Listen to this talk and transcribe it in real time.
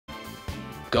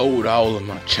Gold all in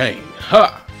my chain.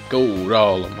 Ha! Gold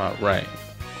all in my ring.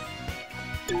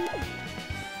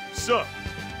 Sup?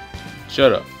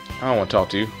 Shut up. I don't want to talk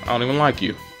to you. I don't even like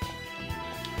you.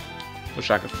 Wish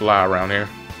I could fly around here.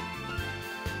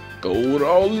 Gold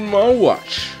all in my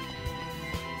watch.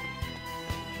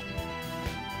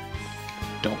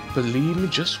 Don't believe me,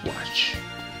 just watch.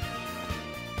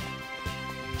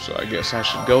 So I guess I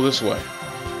should go this way.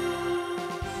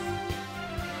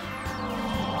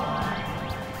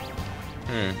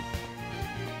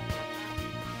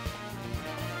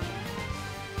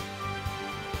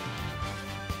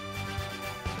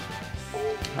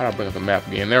 How do I bring up the map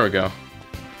again? There we go.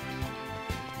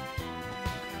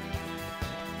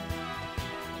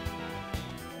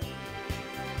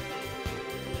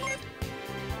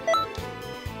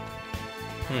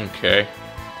 Okay.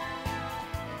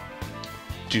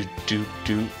 Do do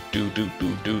do do do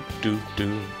do do do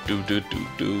do do do do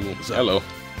do. Hello.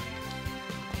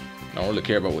 I don't really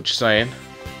care about what you're saying.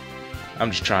 I'm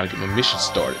just trying to get my mission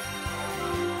started.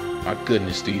 My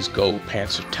goodness, these gold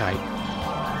pants are tight.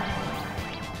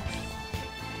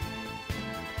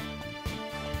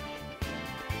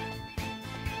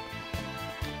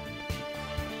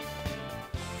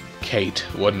 Kate,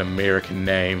 what an American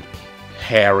name.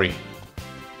 Harry,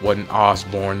 what an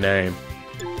Osborne name.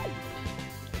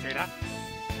 Data?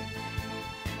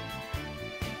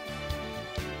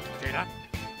 Data?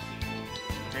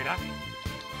 Data?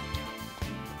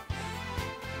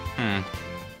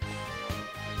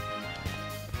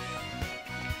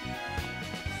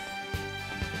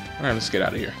 Alright, let's get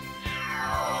out of here.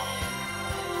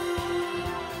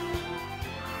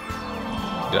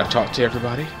 Did I talk to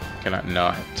everybody? Can I? No,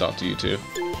 I have to talk to you too.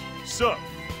 Sup?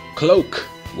 Cloak,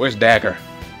 where's Dagger?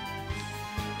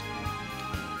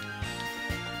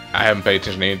 I haven't paid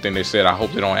attention to anything they said. I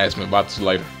hope they don't ask me about this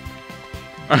later.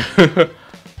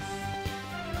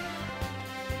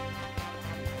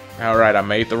 Alright, I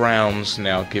made the rounds.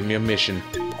 Now give me a mission.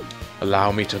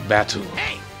 Allow me to battle.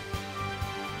 Hey!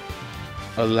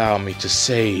 Allow me to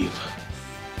save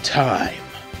time.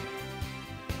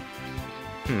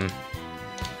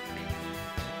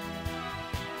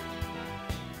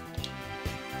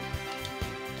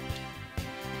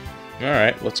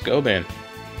 Alright, let's go then.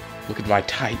 Look at my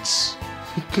tights.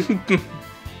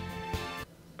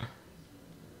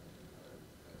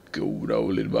 Gold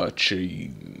all in my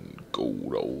chain.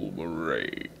 Gold all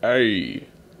beret. Hey.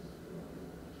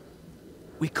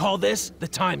 We call this the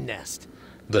Time Nest.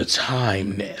 The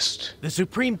Time Nest. The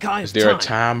Supreme Kai Is there a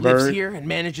time bird? lives here and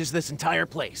manages this entire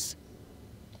place.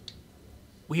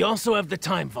 We also have the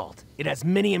Time Vault. It has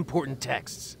many important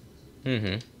texts.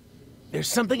 There's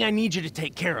something I need you to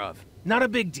take care of. Not a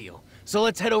big deal. So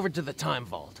let's head over to the Time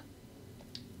Vault.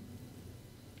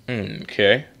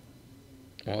 Okay.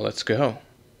 Well, let's go.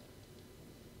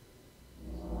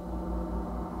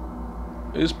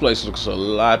 This place looks a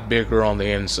lot bigger on the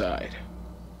inside.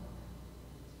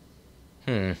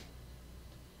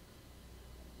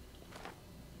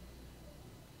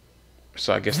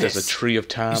 So I guess there's a tree of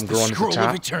time growing at the Scroll top.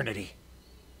 of Eternity.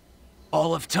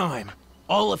 All of time.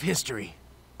 All of history.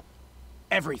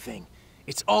 Everything.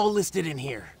 It's all listed in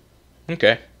here.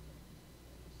 Okay.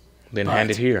 Then hand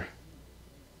it here.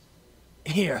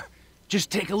 Here.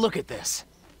 Just take a look at this.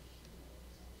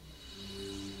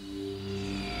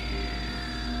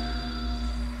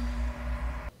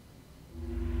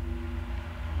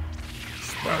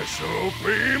 Special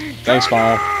beam. Thanks,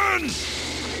 Mom.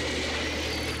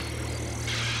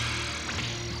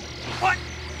 What?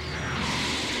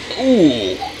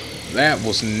 Ooh, that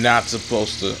was not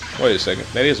supposed to. Wait a second.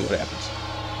 That is what happens.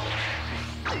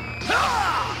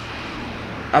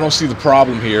 I don't see the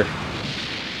problem here.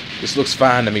 This looks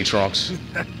fine to me, Trunks.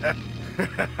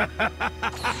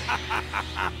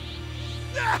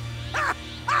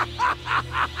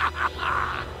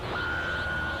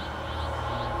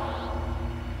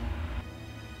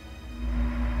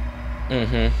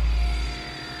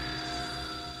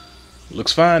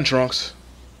 Looks fine, Trunks.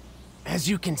 As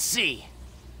you can see,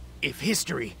 if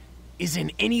history is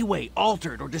in any way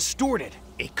altered or distorted,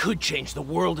 it could change the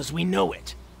world as we know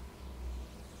it.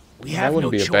 We have no choice. That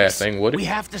wouldn't be a bad thing, would it? We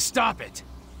have to stop it.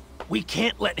 We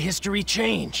can't let history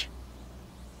change.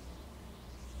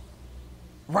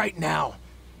 Right now,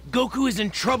 Goku is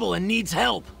in trouble and needs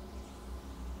help.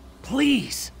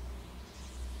 Please.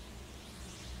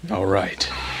 All right.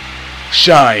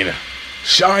 Shine.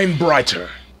 Shine brighter.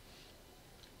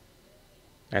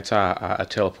 That's how I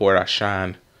teleport. I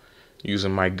shine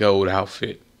using my gold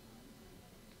outfit.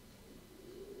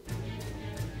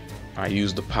 I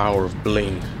use the power of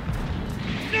bling.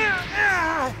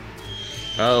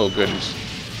 Oh, goodness.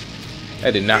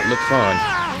 That did not look fun.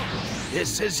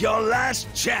 This is your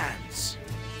last chance.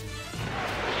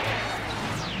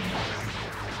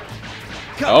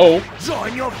 Come,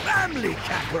 join your family,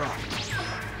 Kakarot.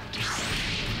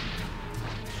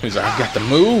 He's like, I got the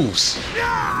moves.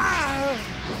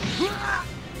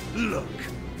 Look,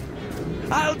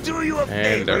 I'll do you a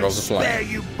favor there and goes the flame. spare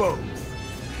you both.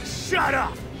 Shut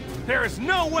up! There is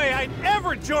no way I'd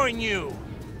ever join you!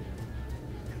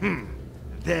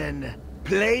 Then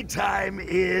playtime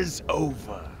is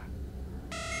over.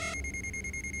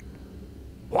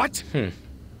 What?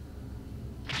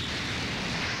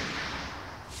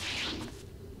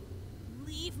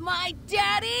 Leave my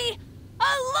daddy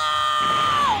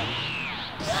alone!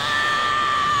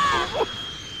 Ah!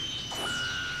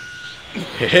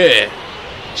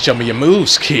 Show me your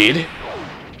moves, kid.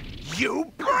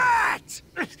 You brat!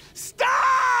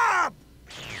 Stop!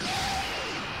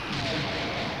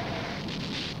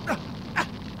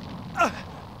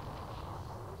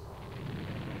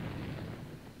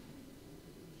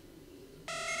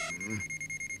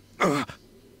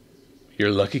 You're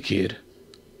a lucky kid.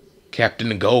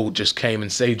 Captain Gold just came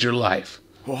and saved your life.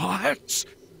 What?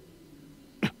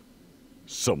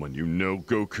 Someone you know,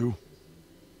 Goku?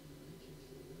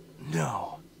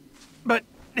 No. But...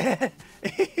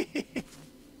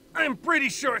 I'm pretty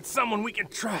sure it's someone we can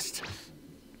trust.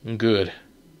 Good.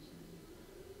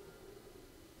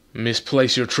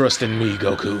 Misplace your trust in me,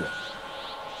 Goku.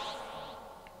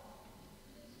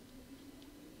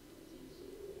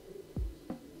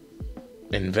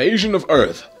 Invasion of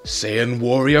Earth. Saiyan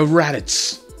Warrior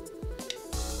Raditz.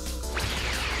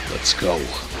 Let's go.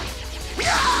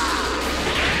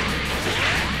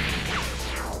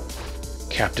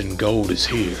 Captain Gold is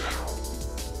here.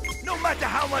 No matter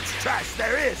how much trash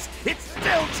there is, it's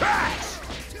still trash!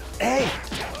 Hey,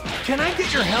 can I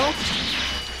get your help?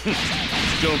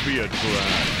 Don't be a brat.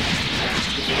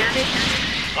 Can you hear me?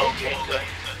 Okay, good.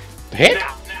 Hit?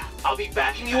 Now, I'll be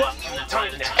backing you up full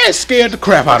time now. It scared the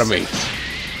crap out of me.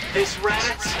 This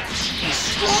Raditz, he's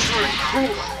stronger and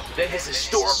crueler than his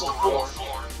historical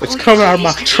form. It's coming out of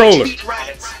my controller. Beat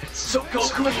Raditz, so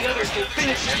Goku and the others can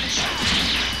finish him.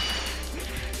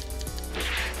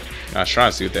 I was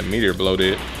trying to see what that meteor blow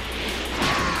did.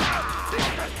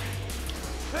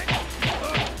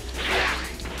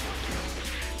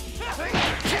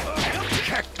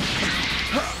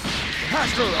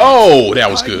 Oh, that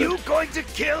was Are good. you going to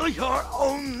kill your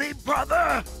only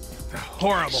brother?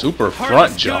 Horrible. Super front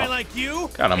Hardest guy jump. like you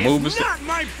Kind of move is not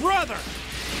my brother.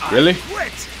 Really?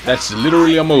 Quit! That's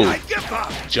literally a move. I give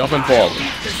up! Jumping forward.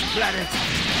 Leave this planet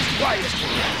quietly,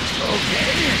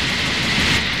 okay?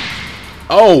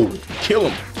 Oh, kill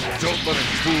him. Don't let him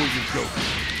fool you,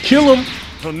 Goku. Kill him.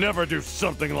 He'll never do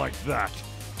something like that.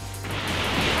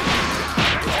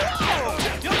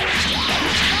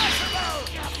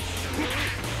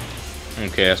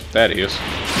 Okay, that's what that is.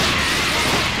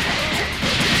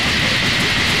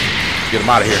 Get him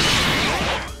out of here.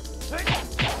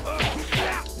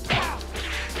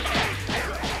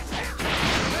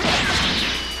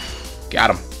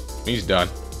 Got him. He's done.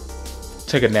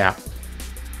 Take a nap.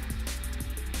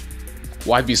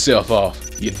 Wipe yourself off.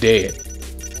 You're dead.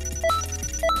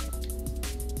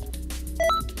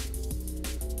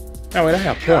 Oh wait, I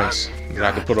have points that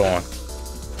I can put on.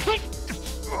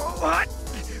 What?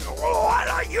 What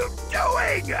are you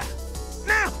doing?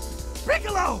 Now,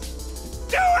 Piccolo,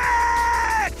 do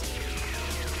it!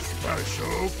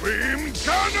 Special beam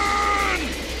cannon!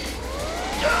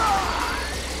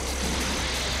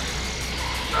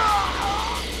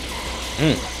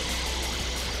 Damn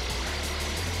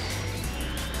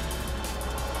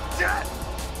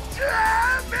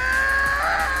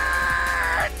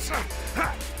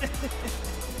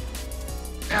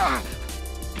it!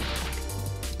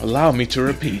 Allow me to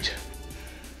repeat.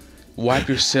 Wipe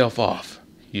yourself off.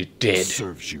 You're dead.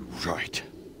 Serves you right.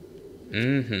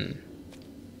 Mm-hmm.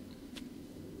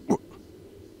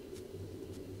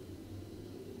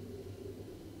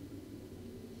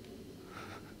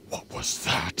 What was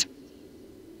that?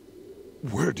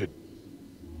 Where did...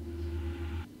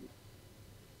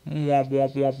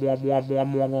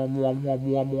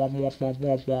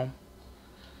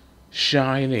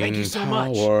 Shining Thank you so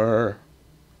much. power.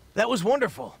 That was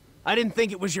wonderful. I didn't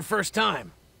think it was your first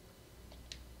time.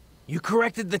 You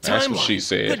corrected the timeline. That's what she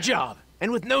said. Good job.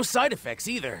 And with no side effects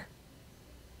either.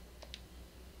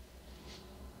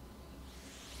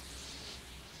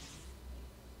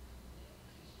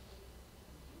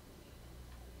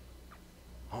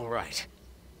 All right.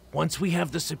 Once we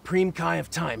have the Supreme Kai of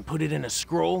Time put it in a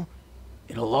scroll,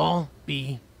 it'll all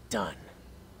be done.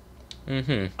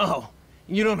 Mm-hmm. Oh,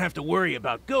 you don't have to worry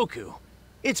about Goku.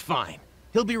 It's fine.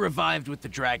 He'll be revived with the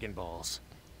Dragon Balls.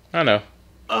 I know.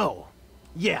 Oh,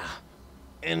 yeah.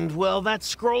 And, well, that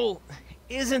scroll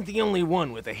isn't the only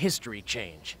one with a history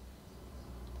change.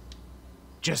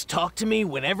 Just talk to me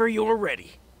whenever you're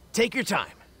ready. Take your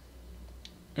time.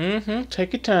 Mm-hmm.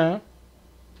 Take your time.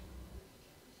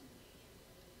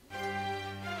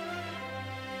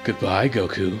 Goodbye,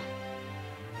 Goku.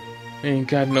 Ain't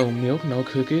got no milk, no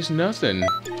cookies, nothing.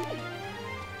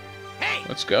 Hey!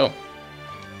 Let's go.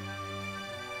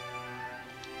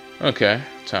 Okay,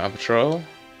 time patrol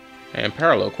and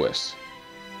parallel quests.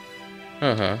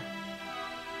 Uh-huh.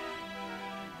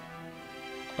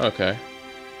 Okay.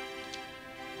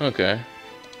 Okay.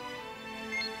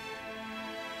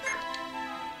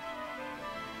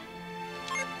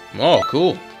 Oh,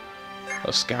 cool.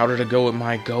 A scouter to go with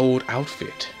my gold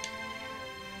outfit.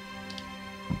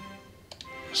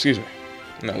 Excuse me.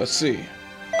 Now let's see.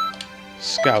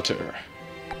 Scouter.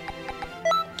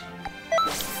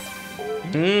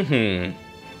 Mm-hmm.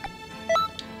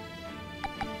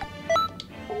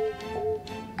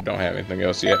 Don't have anything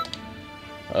else yet.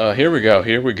 Here we go.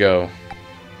 Here we go.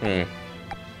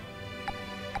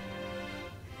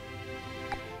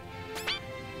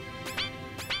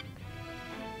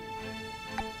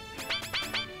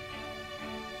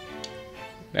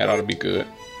 That ought to be good.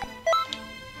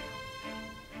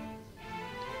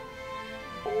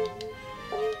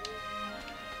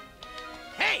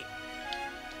 Hey!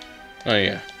 Oh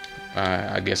yeah.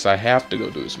 I guess I have to go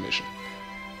do this mission.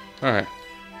 Alright.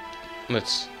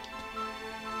 Let's...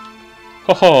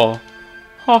 Ha ha!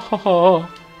 Ha ha ha!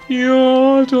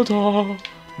 Ya da da!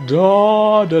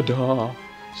 Da da da!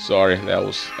 Sorry, that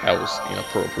was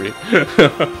inappropriate.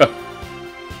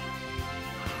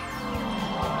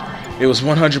 It was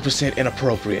 100%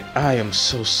 inappropriate. I am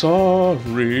so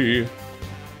sorry.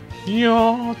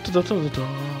 Ya da da da da!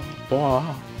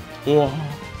 Ba ba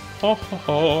ha ha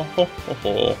ha ha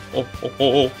ha ha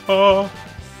ha ha.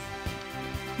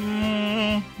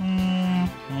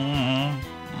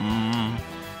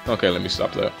 Okay, let me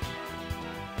stop there.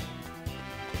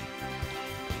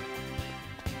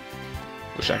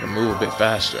 Wish I could move a bit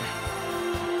faster.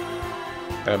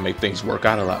 That'd make things work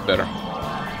out a lot better.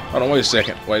 Hold on, wait a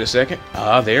second. Wait a second.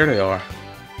 Ah, there they are.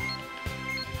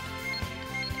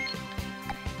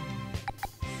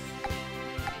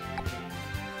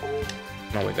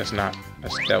 No, wait, that's not.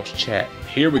 That was chat.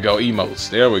 Here we go, emotes.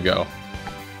 There we go.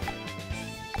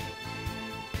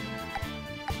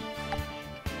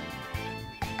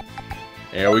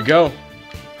 There we go.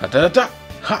 Ha da da da.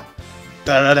 Ha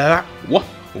da da da. What?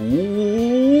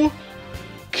 Ooh.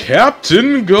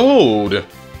 Captain Gold.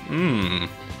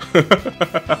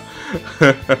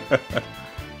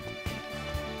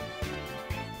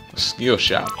 Skill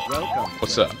shop.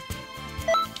 What's up?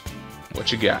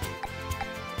 What you got?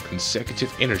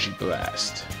 Consecutive energy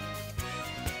blast.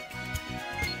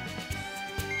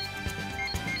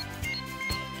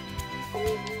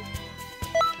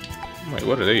 Wait,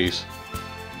 what are these?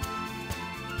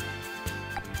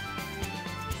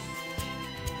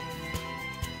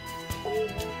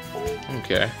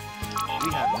 Okay.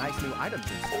 We have nice new items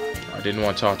in stock. I didn't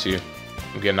want to talk to you.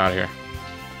 I'm getting out of here.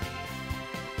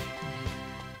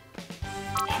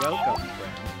 Welcome,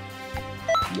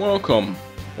 friend. Welcome.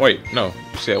 Wait, no.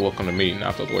 You said welcome to me,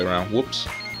 not the other way around. Whoops.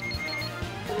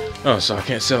 Oh, so I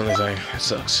can't sell anything. That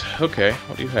sucks. Okay,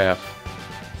 what do you have?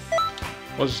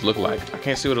 What does this look like? I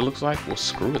can't see what it looks like? Well,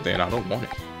 screw it then. I don't want it.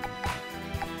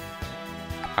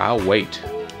 I'll wait.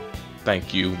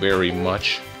 Thank you very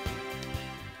much.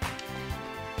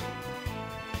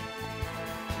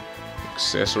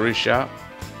 Accessory shop.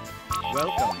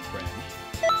 Welcome, friend.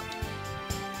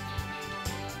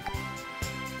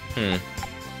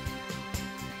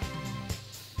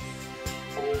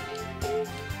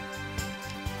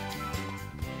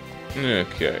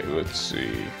 Okay, let's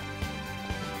see.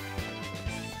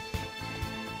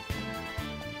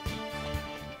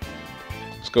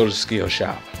 Let's go to the skill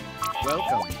shop.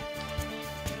 Welcome.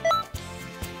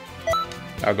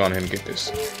 I'll go ahead and get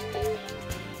this.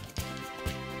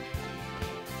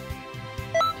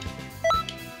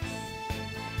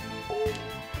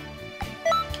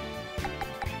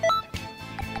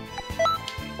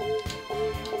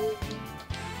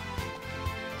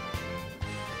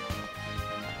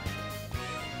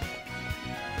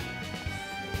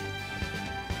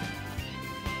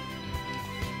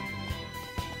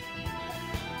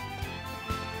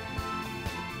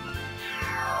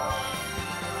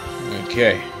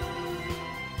 Okay.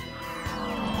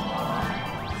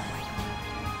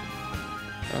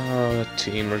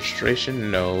 Team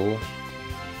registration, no.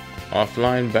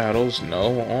 Offline battles,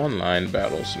 no. Online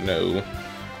battles, no.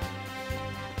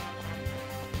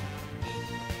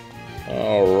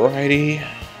 Alrighty.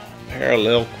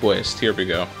 Parallel quest. Here we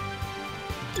go.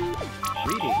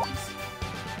 Greetings.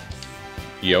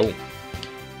 Yo.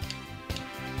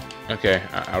 Okay,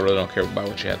 I really don't care about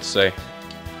what you have to say.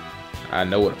 I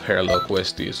know what a parallel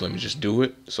quest is. Let me just do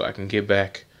it so I can get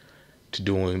back to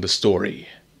doing the story.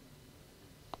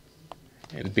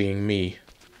 And being me.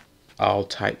 All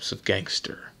types of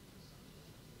gangster.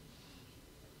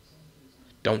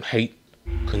 Don't hate,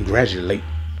 congratulate.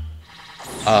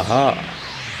 Aha.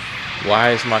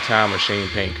 Why is my time machine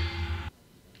pink?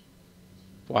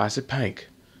 Why is it pink?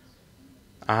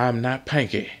 I'm not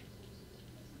pinky.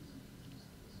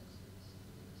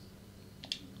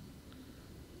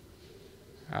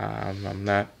 I'm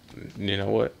not, you know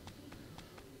what?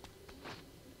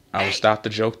 I will stop the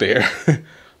joke there.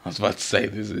 I was about to say,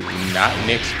 this is not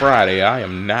next Friday. I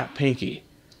am not Pinky.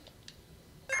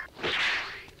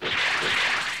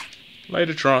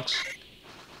 Later, Trunks.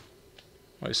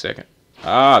 Wait a second.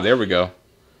 Ah, there we go.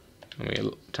 Let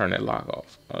me turn that lock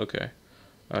off. Okay.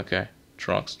 Okay.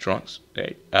 Trunks.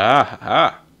 Hey.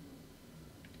 Ah.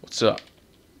 What's up?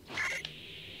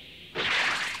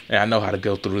 Yeah, I know how to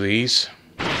go through these.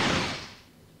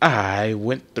 I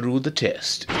went through the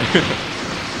test.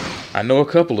 I know a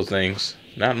couple of things.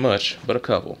 Not much, but a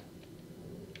couple.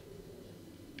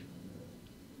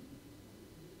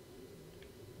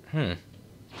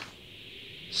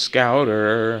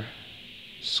 Scouter.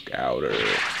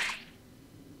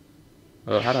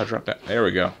 Oh, how do I drop that? There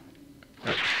we go.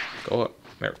 Go up.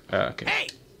 There. Okay. Hey!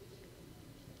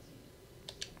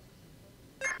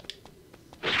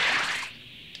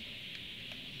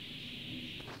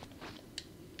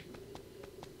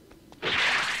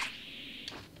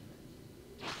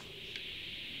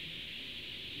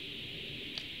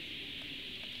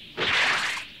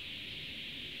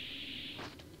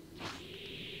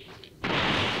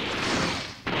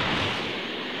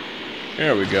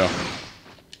 There we go.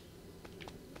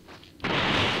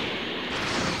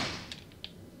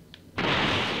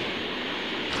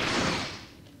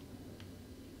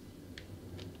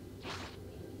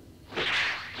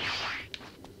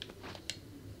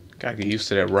 Gotta get used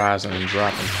to that rising and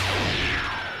dropping.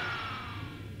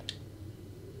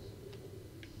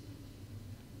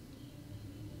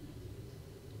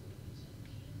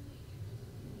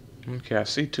 Okay, I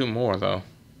see two more though.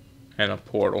 And a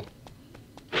portal.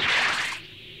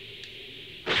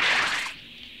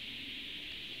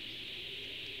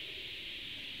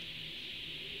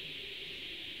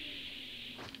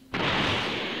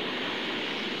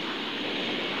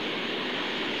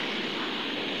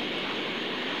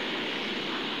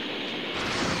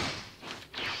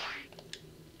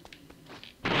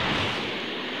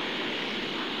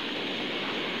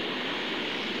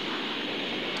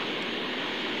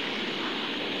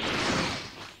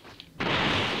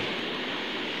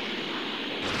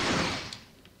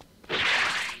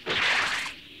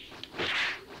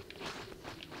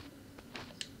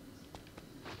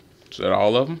 Is that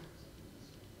all of them?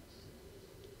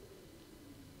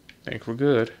 I think we're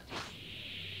good.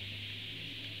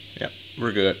 Yep,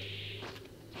 we're good.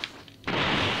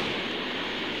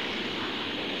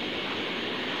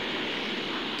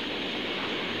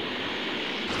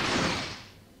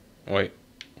 Wait.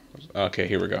 Okay,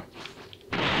 here we go.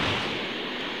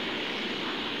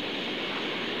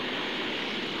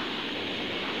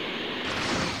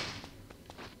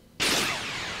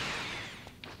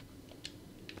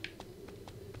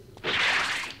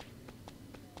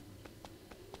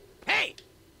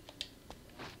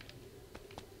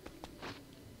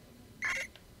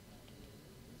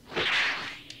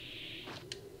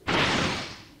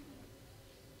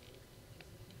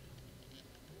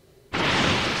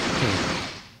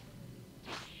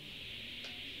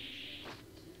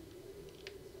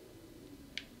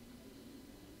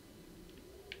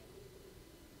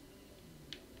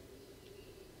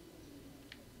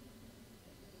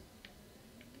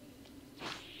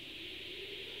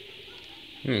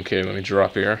 Okay, let me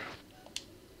drop here.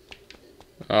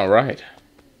 Alright.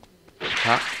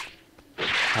 Hop.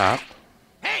 Hop.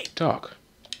 Hey! Talk.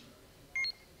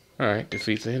 Alright,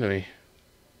 defeat the enemy.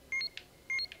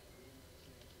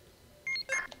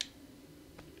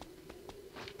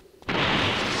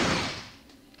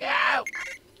 Ow!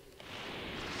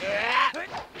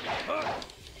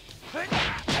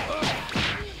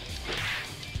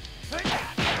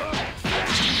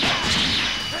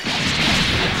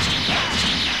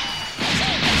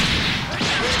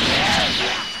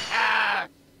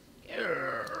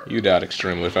 You died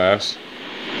extremely fast.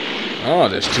 Oh,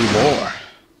 there's two more.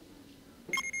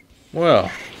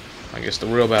 Well, I guess the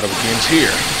real battle begins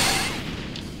here.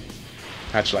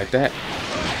 How'd you like that?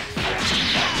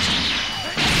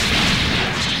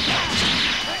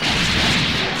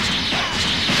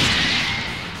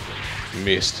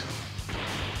 Missed.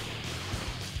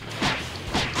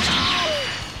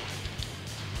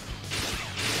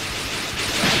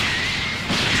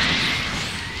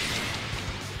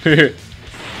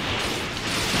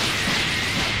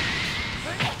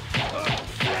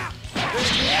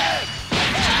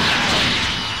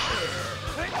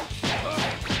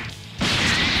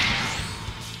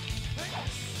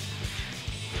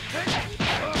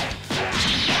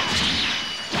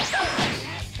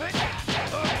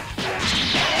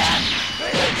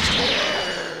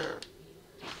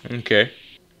 Okay,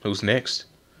 who's next?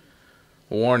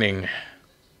 Warning.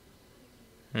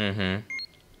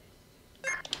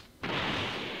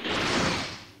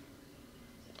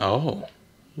 Oh,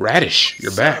 Radish,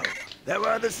 you're back. There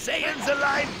were the Saiyans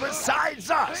alive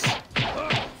besides us.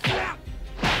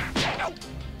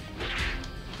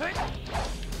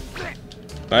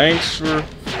 Thanks for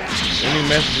sending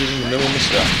messages in the middle of my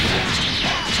stuff.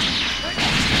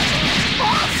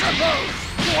 Impossible!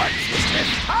 What is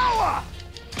this power?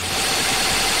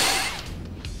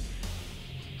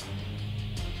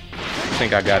 I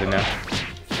think I got it now.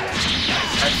 It's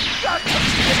got to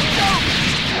be a joke!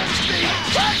 Being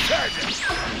pressured!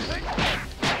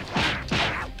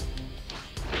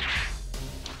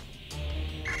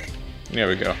 There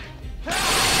we go.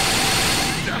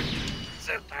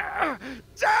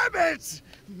 Damn it!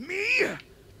 Me?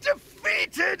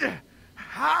 Defeated?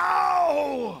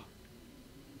 How?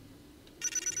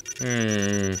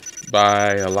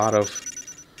 By a lot of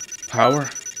power.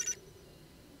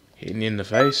 Hitting you in the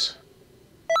face.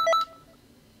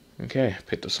 Okay,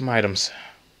 picked up some items.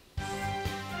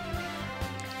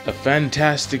 A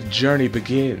fantastic journey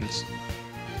begins.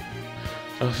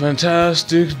 A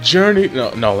fantastic journey.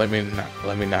 No, let me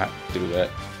not do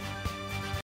that.